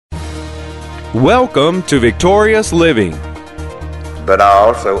Welcome to Victorious Living. But I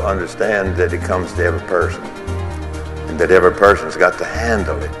also understand that it comes to every person, and that every person's got to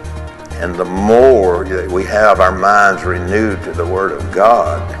handle it. And the more that we have our minds renewed to the Word of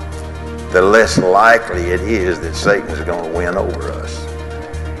God, the less likely it is that Satan's going to win over us.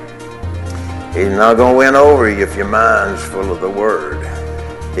 He's not going to win over you if your mind's full of the Word.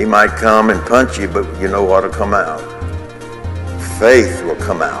 He might come and punch you, but you know what will come out? Faith will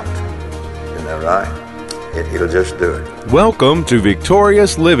come out. Isn't that right? It'll just do it. Welcome to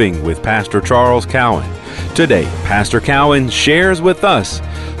Victorious Living with Pastor Charles Cowan. Today, Pastor Cowan shares with us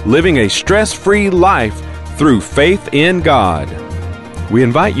living a stress-free life through faith in God. We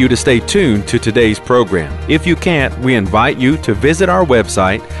invite you to stay tuned to today's program. If you can't, we invite you to visit our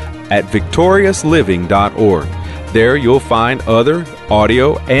website at victoriousliving.org. There you'll find other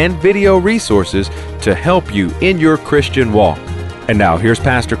audio and video resources to help you in your Christian walk. And now here's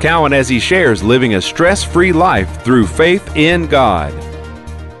Pastor Cowan as he shares living a stress-free life through faith in God.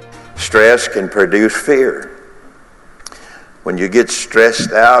 Stress can produce fear. When you get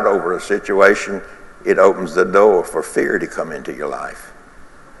stressed out over a situation, it opens the door for fear to come into your life.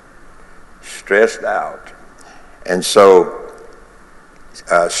 Stressed out. And so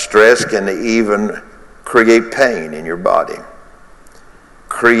stress can even create pain in your body,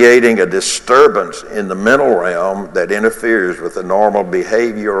 creating a disturbance in the mental realm that interferes with the normal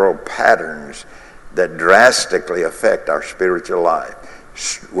behavioral patterns that drastically affect our spiritual life.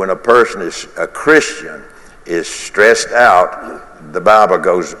 When a person is a Christian, is stressed out, the Bible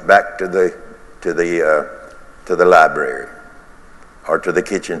goes back to the library or to the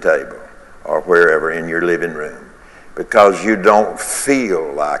kitchen table or wherever in your living room, because you don't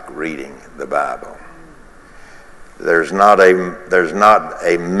feel like reading the Bible. There's not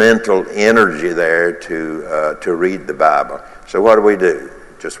a mental energy there to read the Bible. So what do?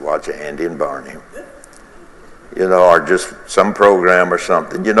 Just watch Andy and Barney, or just some program or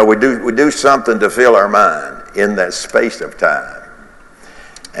something. We do something to fill our mind in that space of time.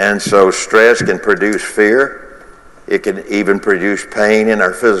 And so stress can produce fear. It can even produce pain in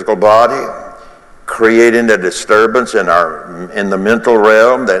our physical body, creating a disturbance in the mental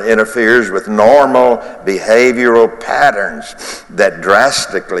realm that interferes with normal behavioral patterns that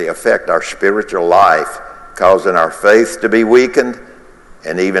drastically affect our spiritual life, causing our faith to be weakened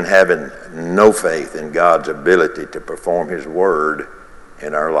and even having no faith in God's ability to perform His Word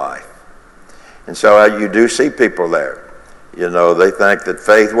in our life. And so you do see people there. They think that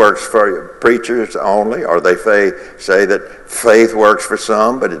faith works for preachers only, or they say that faith works for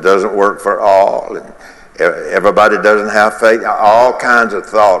some, but it doesn't work for all, and everybody doesn't have faith. All kinds of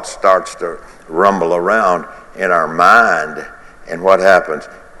thoughts starts to rumble around in our mind, and what happens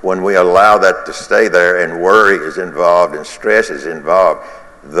when we allow that to stay there and worry is involved and stress is involved?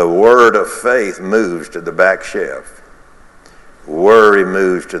 The word of faith moves to the back shelf. Worry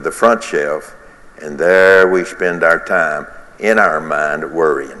moves to the front shelf, and there we spend our time in our mind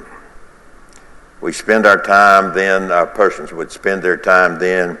worrying. We spend our time then, persons would spend their time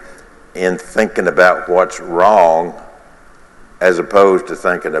then in thinking about what's wrong as opposed to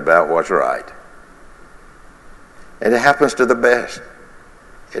thinking about what's right. And it happens to the best.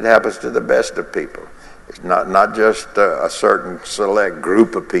 It happens to the best of people. It's not just a certain select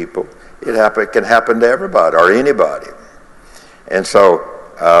group of people. It can happen to everybody or anybody. And so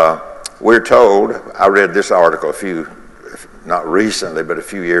we're told, I read this article not recently, but a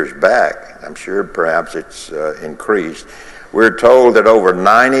few years back. I'm sure perhaps it's increased. We're told that over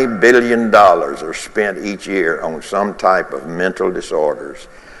 $90 billion are spent each year on some type of mental disorders,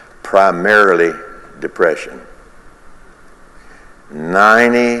 primarily depression. I'm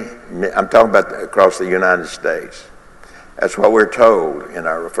talking about across the United States. That's what we're told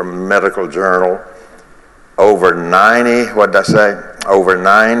from the medical journal. Over 90, what did I say? Over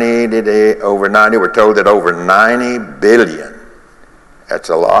 90, we're told that over 90 billion, that's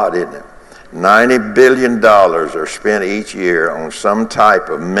a lot, isn't it? $90 billion are spent each year on some type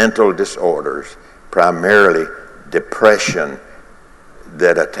of mental disorders, primarily depression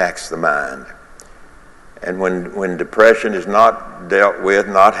that attacks the mind. And when depression is not dealt with,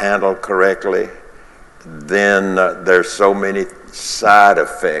 not handled correctly, then there's so many side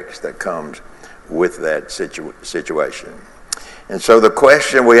effects that comes with that situation. And so the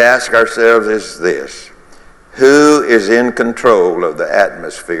question we ask ourselves is this: who is in control of the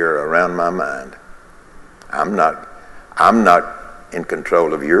atmosphere around my mind? I'm not in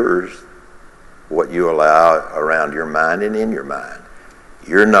control of yours, what you allow around your mind and in your mind.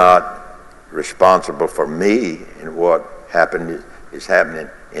 You're not responsible for me and what is happening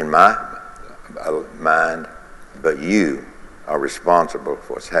in my mind, but you are responsible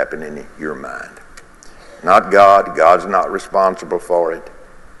for what's happening in your mind. Not God. God's not responsible for it.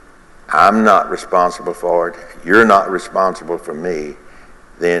 I'm not responsible for it. You're not responsible for me.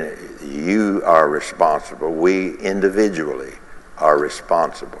 Then you are responsible. We individually are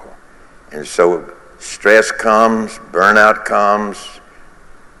responsible. And so stress comes, burnout comes.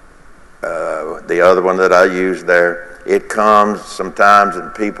 The other one that I used there, it comes sometimes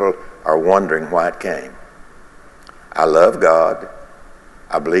and people are wondering why it came. I love God.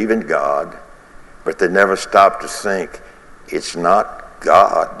 I believe in God. But they never stop to think, it's not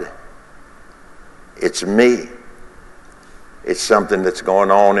God. It's me. It's something that's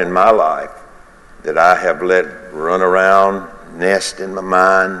going on in my life that I have let run around, nest in my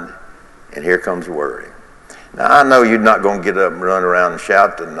mind, and here comes worry. Now, I know you're not going to get up and run around and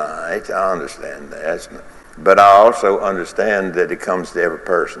shout tonight. I understand that. But I also understand that it comes to every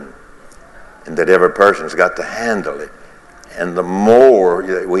person, and that every person's got to handle it. And the more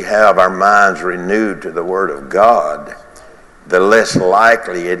that we have our minds renewed to the Word of God, the less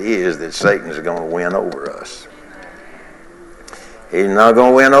likely it is that Satan's going to win over us. He's not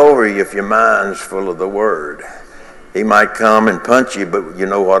going to win over you if your mind's full of the Word. He might come and punch you, but you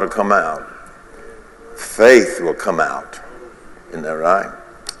know what will come out? Faith will come out. Isn't that right?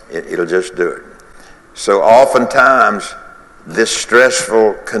 It'll just do it. So oftentimes, this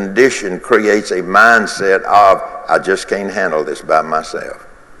stressful condition creates a mindset of, I just can't handle this by myself.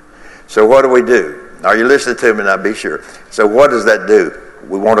 So what do? Are you listening to me now? Be sure. So what does that do?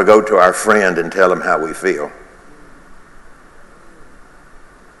 We want to go to our friend and tell him how we feel.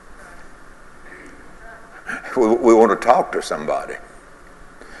 We want to talk to somebody.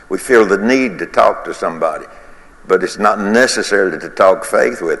 We feel the need to talk to somebody. But it's not necessarily to talk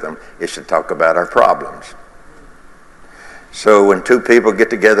faith with them. It's to talk about our problems. So when two people get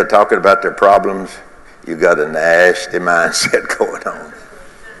together talking about their problems, you've got a nasty mindset going on.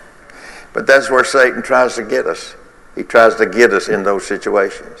 But that's where Satan tries to get us. He tries to get us in those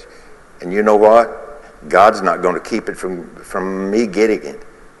situations. And you know what? God's not going to keep it from me getting it.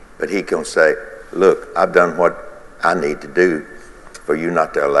 But he can say, look, I've done what I need to do for you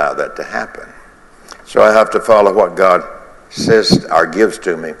not to allow that to happen. So I have to follow what God says or gives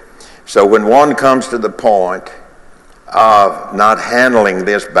to me. So when one comes to the point of not handling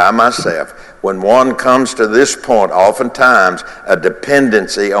this by myself, when one comes to this point, oftentimes a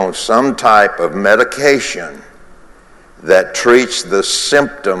dependency on some type of medication that treats the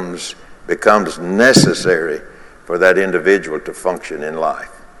symptoms becomes necessary for that individual to function in life.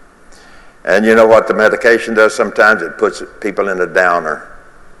 And you know what the medication does sometimes? It puts people in a downer.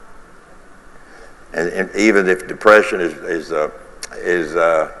 And even if depression is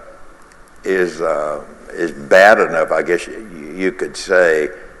bad enough, I guess you could say,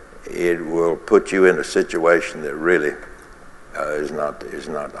 it will put you in a situation that really is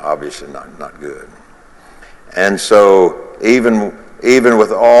not obviously not good. And so even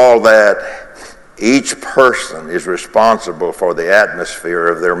with all that, each person is responsible for the atmosphere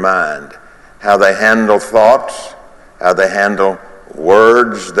of their mind, how they handle thoughts, how they handle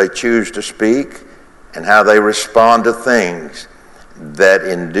words they choose to speak, and how they respond to things that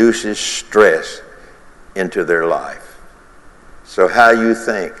induces stress into their life. So how you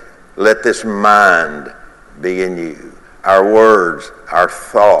think, let this mind be in you. Our words, our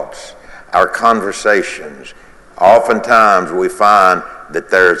thoughts, our conversations. Oftentimes we find that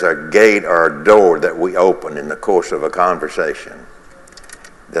there's a gate or a door that we open in the course of a conversation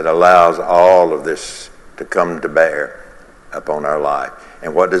that allows all of this to come to bear upon our life.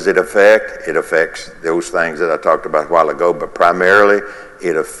 And what does it affect? It affects those things that I talked about a while ago, but primarily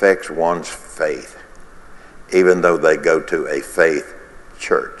it affects one's faith, even though they go to a faith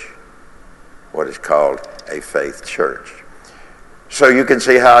church, what is called a faith church. So you can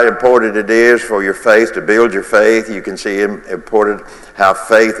see how important it is for your faith, to build your faith. You can see important how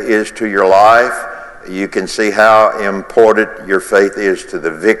faith is to your life. You can see how important your faith is to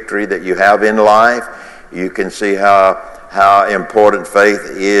the victory that you have in life. You can see how important faith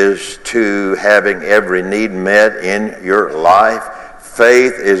is to having every need met in your life.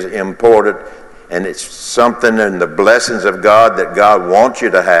 Faith is important, and it's something in the blessings of God that God wants you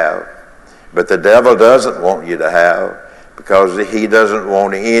to have, but the devil doesn't want you to have, because he doesn't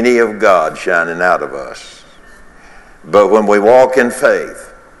want any of God shining out of us. But when we walk in faith,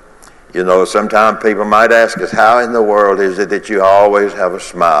 you know, sometimes people might ask us, how in the world is it that you always have a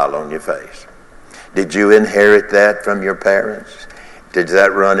smile on your face? Did you inherit that from your parents? Did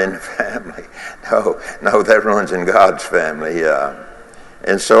that run in the family? No, that runs in God's family.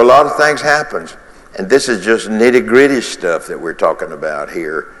 And so a lot of things happen. And this is just nitty-gritty stuff that we're talking about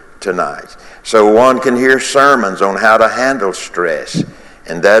here tonight. So one can hear sermons on how to handle stress,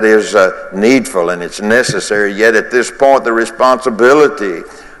 and that is needful and it's necessary. Yet at this point, the responsibility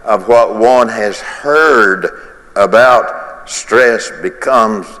of what one has heard about stress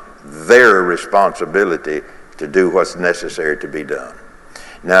becomes their responsibility to do what's necessary to be done.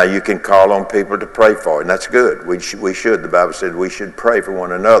 Now, you can call on people to pray for it, and that's good. We should. The Bible said we should pray for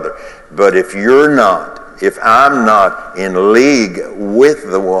one another. But if I'm not in league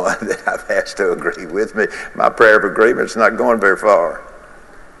with the one that I've asked to agree with me, my prayer of agreement is not going very far.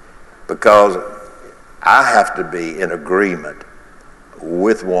 Because I have to be in agreement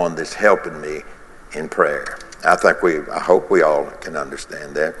with one that's helping me in prayer. I hope we all can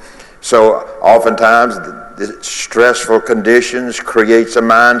understand that. So oftentimes the stressful conditions creates a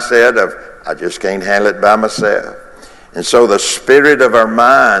mindset of, I just can't handle it by myself. And so the spirit of our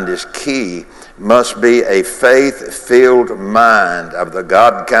mind is key. Must be a faith-filled mind of the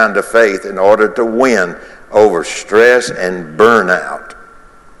God kind of faith in order to win over stress and burnout.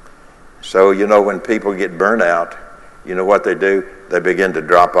 So, when people get burnt out, you know what they do? They begin to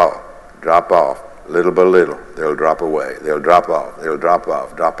drop off, little by little. They'll drop away. They'll drop off.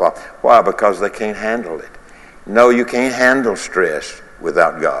 Why? Because they can't handle it. No, you can't handle stress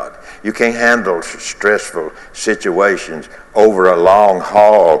without God. You can't handle stressful situations over a long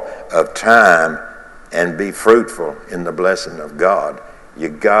haul of time and be fruitful in the blessing of God. You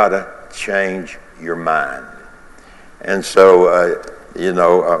gotta change your mind. And so,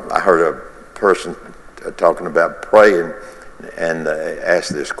 I heard a person talking about praying and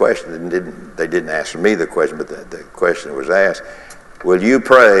asked this question. And they didn't ask me the question, but the question was asked, will you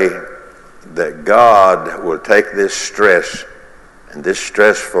pray that God will take this stress and this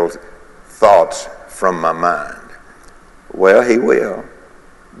stressful thoughts from my mind? Well, he will,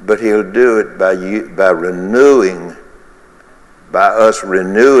 but he'll do it by us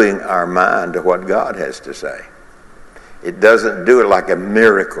renewing our mind to what God has to say. It doesn't do it like a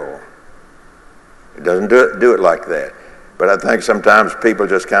miracle. It doesn't do it like that. But I think sometimes people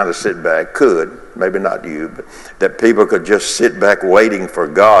just kind of sit back, maybe not you, but that people could just sit back waiting for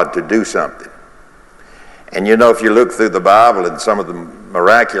God to do something. And if you look through the Bible and some of the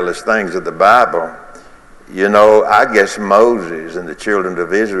miraculous things of the Bible, I guess Moses and the children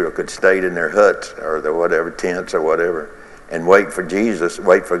of Israel could stay in their huts or their whatever, tents or whatever, and wait for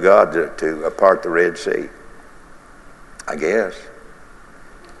God to part the Red Sea. I guess.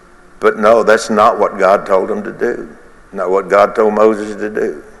 But no, that's not what God told them to do. Not what God told Moses to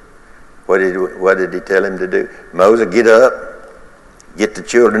do. What did he tell him to do? Moses, get up, get the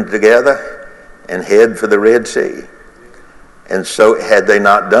children together, and head for the Red Sea. And so had they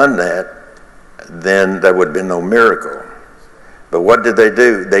not done that, then there would have been no miracle. But what did they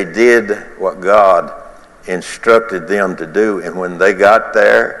do? They did what God instructed them to do. And when they got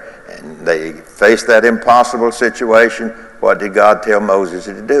there and they faced that impossible situation, what did God tell Moses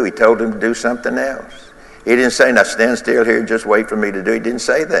to do? He told him to do something else. He didn't say, now stand still here and just wait for me to do. He didn't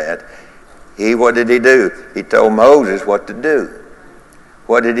say that. What did he do? He told Moses what to do.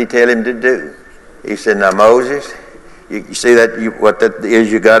 What did he tell him to do? He said, now Moses, you see what that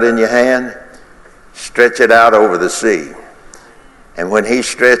is you got in your hand? Stretch it out over the sea. And when he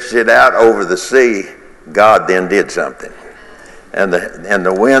stretched it out over the sea, God then did something. And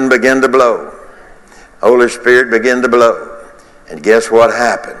the wind began to blow. Holy Spirit began to blow. And guess what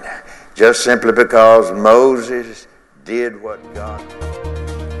happened? Just simply because Moses did what God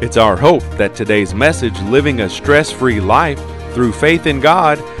did. It's our hope that today's message, Living a Stress-Free Life Through Faith in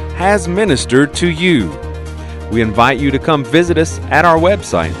God, has ministered to you. We invite you to come visit us at our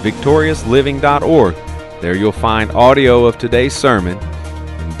website, victoriousliving.org. There you'll find audio of today's sermon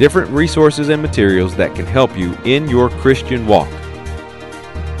and different resources and materials that can help you in your Christian walk.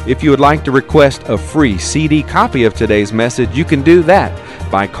 If you would like to request a free CD copy of today's message, you can do that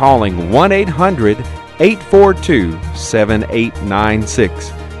by calling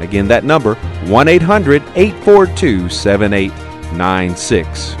 1-800-842-7896. Again, that number,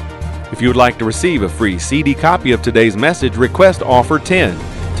 1-800-842-7896. If you would like to receive a free CD copy of today's message, request offer 10.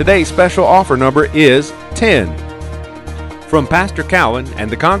 Today's special offer number is 10. From Pastor Cowan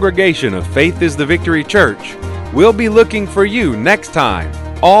and the congregation of Faith is the Victory Church, we'll be looking for you next time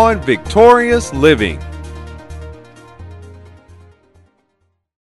on Victorious Living.